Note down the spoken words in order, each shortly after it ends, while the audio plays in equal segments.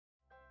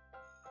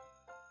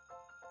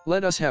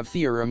Let us have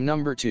theorem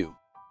number 2.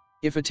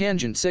 If a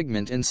tangent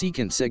segment and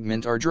secant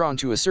segment are drawn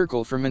to a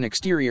circle from an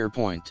exterior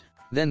point,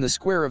 then the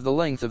square of the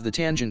length of the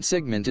tangent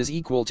segment is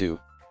equal to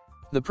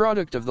the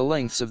product of the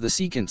lengths of the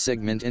secant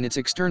segment and its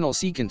external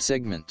secant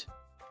segment.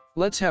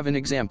 Let's have an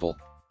example.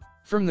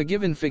 From the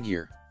given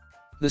figure,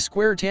 the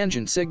square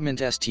tangent segment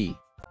ST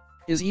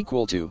is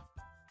equal to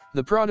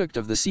the product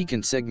of the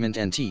secant segment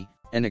NT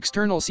and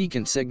external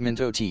secant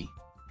segment OT.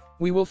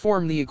 We will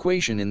form the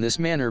equation in this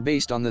manner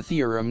based on the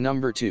theorem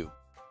number 2.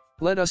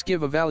 Let us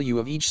give a value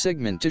of each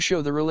segment to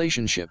show the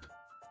relationship.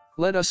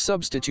 Let us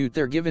substitute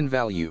their given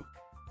value.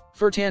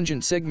 For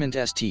tangent segment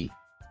ST,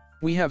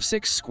 we have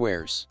 6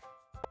 squares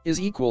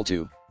is equal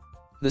to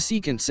the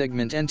secant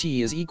segment NT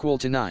is equal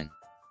to 9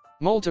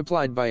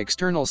 multiplied by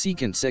external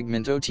secant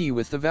segment OT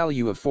with the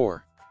value of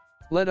 4.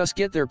 Let us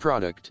get their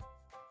product.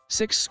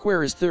 6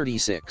 square is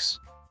 36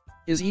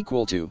 is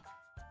equal to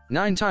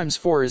 9 times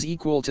 4 is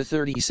equal to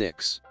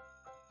 36.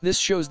 This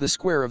shows the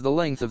square of the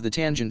length of the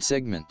tangent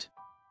segment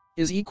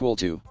is equal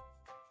to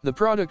the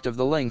product of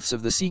the lengths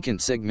of the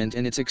secant segment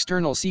and its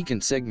external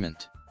secant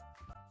segment.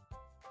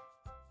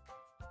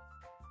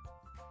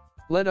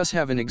 Let us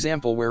have an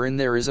example wherein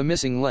there is a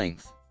missing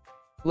length.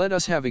 Let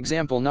us have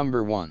example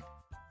number 1.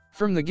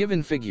 From the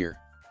given figure,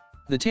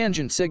 the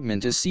tangent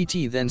segment is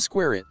CT, then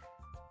square it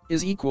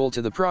is equal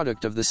to the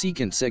product of the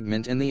secant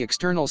segment and the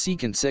external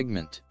secant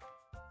segment.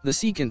 The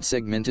secant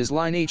segment is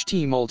line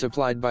HT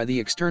multiplied by the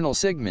external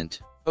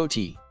segment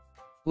OT.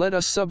 Let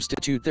us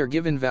substitute their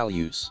given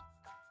values.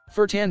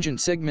 For tangent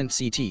segment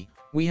CT,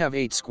 we have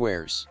 8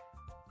 squares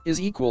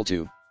is equal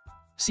to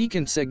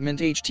secant segment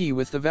HT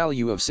with the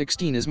value of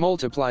 16 is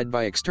multiplied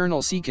by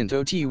external secant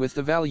OT with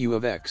the value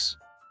of x.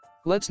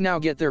 Let's now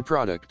get their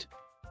product.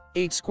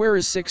 8 square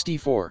is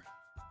 64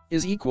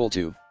 is equal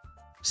to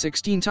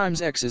 16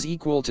 times x is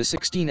equal to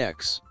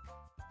 16x.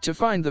 To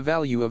find the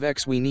value of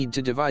x, we need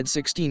to divide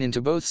 16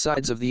 into both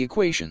sides of the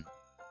equation.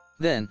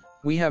 Then,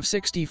 we have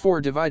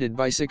 64 divided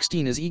by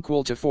 16 is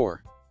equal to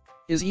 4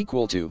 is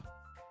equal to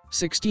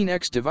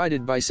 16x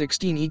divided by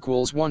 16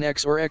 equals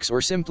 1x, or x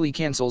or simply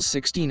cancels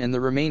 16 and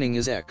the remaining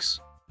is x.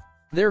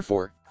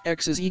 Therefore,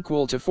 x is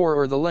equal to 4,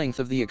 or the length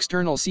of the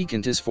external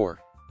secant is 4.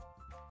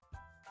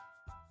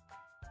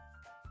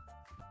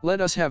 Let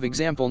us have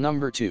example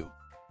number 2.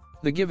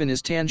 The given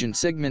is tangent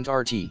segment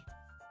RT.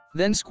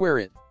 Then square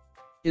it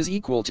is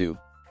equal to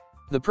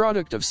the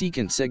product of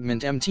secant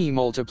segment MT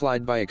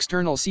multiplied by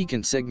external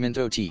secant segment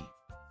OT.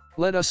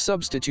 Let us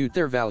substitute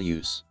their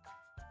values.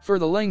 For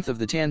the length of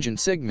the tangent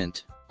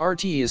segment,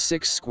 RT is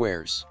 6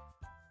 squares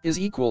is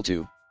equal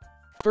to,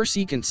 for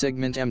secant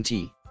segment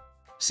MT,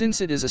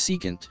 since it is a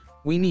secant,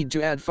 we need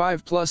to add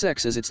 5 plus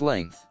x as its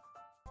length.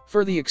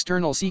 For the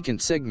external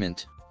secant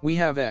segment, we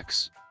have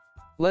x.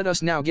 Let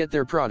us now get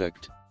their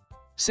product.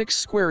 6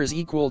 square is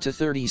equal to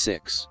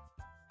 36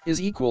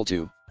 is equal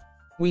to,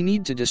 we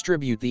need to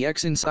distribute the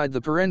x inside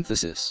the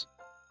parenthesis.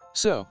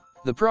 So,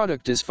 the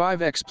product is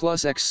 5x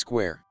plus x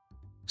square.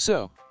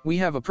 So, we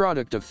have a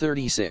product of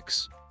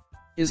 36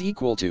 is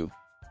equal to,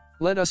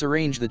 let us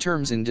arrange the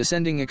terms in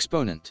descending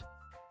exponent.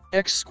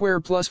 X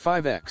square plus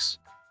 5x.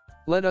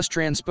 Let us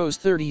transpose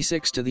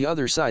 36 to the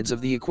other sides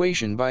of the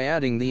equation by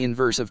adding the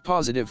inverse of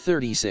positive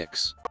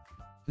 36.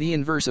 The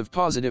inverse of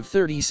positive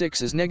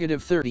 36 is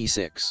negative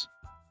 36.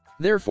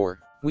 Therefore,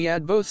 we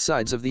add both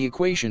sides of the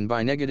equation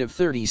by negative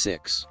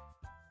 36.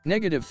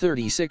 Negative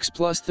 36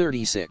 plus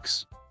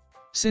 36.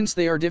 Since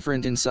they are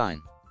different in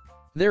sign,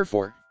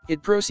 therefore,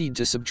 it proceed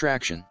to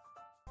subtraction.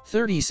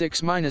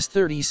 36 minus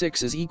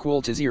 36 is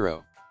equal to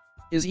 0.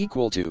 Is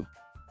equal to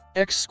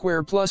x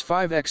square plus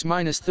 5x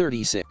minus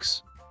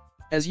 36.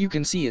 As you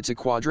can see, it's a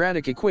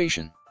quadratic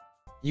equation.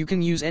 You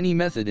can use any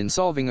method in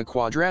solving a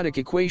quadratic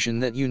equation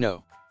that you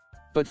know.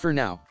 But for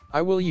now,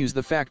 I will use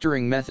the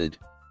factoring method.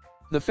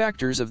 The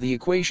factors of the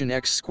equation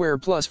x square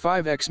plus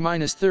 5x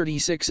minus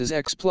 36 is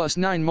x plus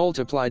 9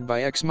 multiplied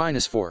by x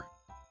minus 4.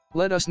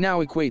 Let us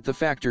now equate the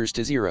factors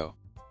to 0.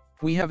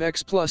 We have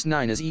x plus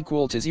 9 is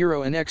equal to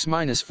 0 and x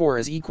minus 4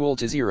 is equal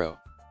to 0.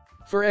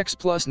 For x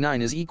plus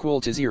 9 is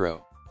equal to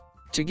 0.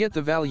 To get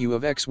the value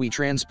of x, we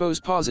transpose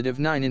positive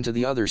 9 into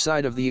the other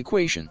side of the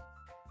equation.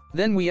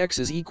 Then we x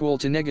is equal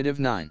to negative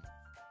 9.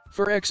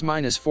 For x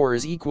minus 4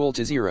 is equal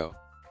to 0.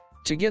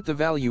 To get the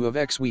value of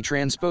x, we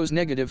transpose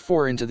negative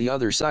 4 into the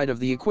other side of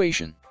the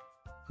equation.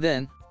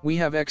 Then, we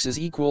have x is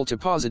equal to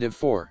positive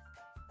 4.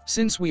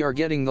 Since we are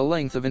getting the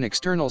length of an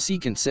external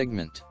secant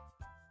segment,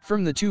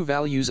 from the two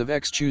values of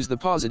x, choose the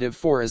positive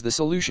 4 as the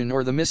solution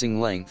or the missing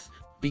length,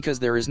 because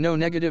there is no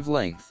negative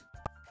length.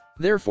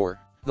 Therefore,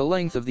 the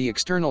length of the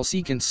external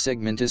secant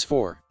segment is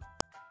 4.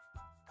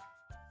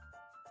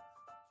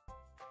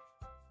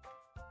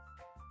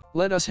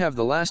 Let us have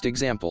the last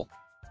example.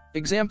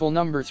 Example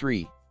number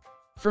 3.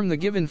 From the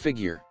given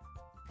figure,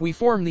 we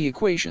form the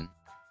equation.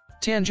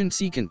 Tangent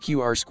secant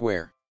QR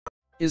square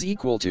is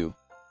equal to,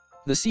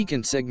 the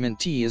secant segment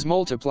T is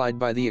multiplied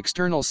by the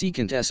external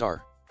secant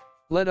SR.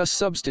 Let us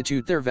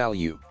substitute their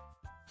value.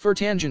 For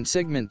tangent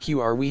segment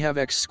QR, we have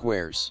x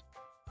squares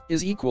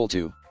is equal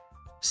to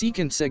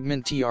secant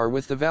segment TR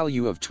with the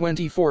value of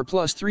 24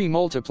 plus 3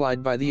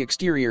 multiplied by the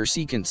exterior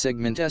secant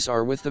segment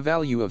SR with the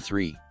value of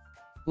 3.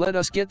 Let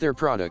us get their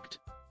product.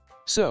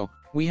 So,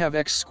 we have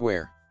x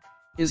square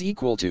is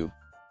equal to,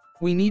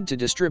 we need to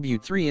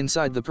distribute 3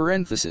 inside the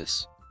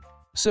parenthesis.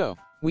 So,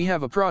 we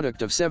have a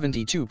product of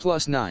 72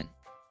 plus 9.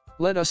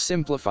 Let us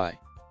simplify.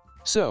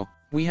 So,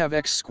 we have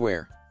x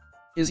square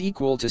is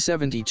equal to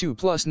 72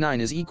 plus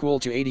 9 is equal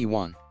to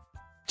 81.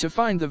 To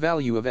find the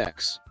value of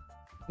x,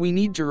 we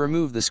need to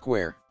remove the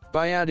square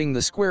by adding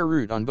the square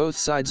root on both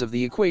sides of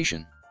the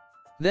equation.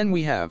 Then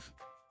we have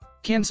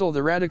cancel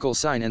the radical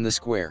sign and the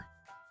square.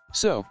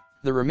 So,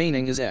 the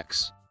remaining is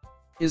x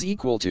is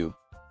equal to,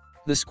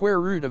 the square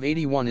root of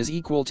 81 is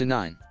equal to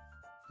 9.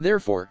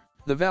 Therefore,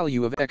 the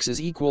value of x is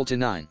equal to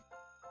 9.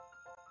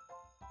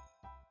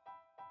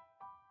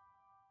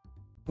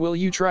 Will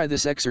you try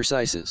this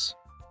exercises?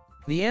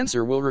 The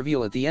answer will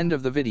reveal at the end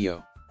of the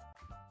video.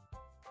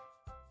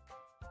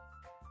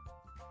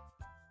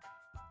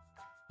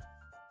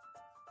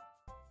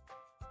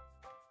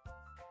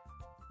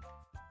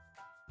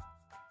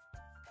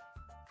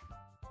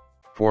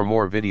 For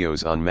more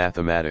videos on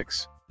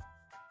mathematics,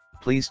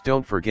 please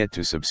don't forget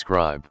to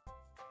subscribe.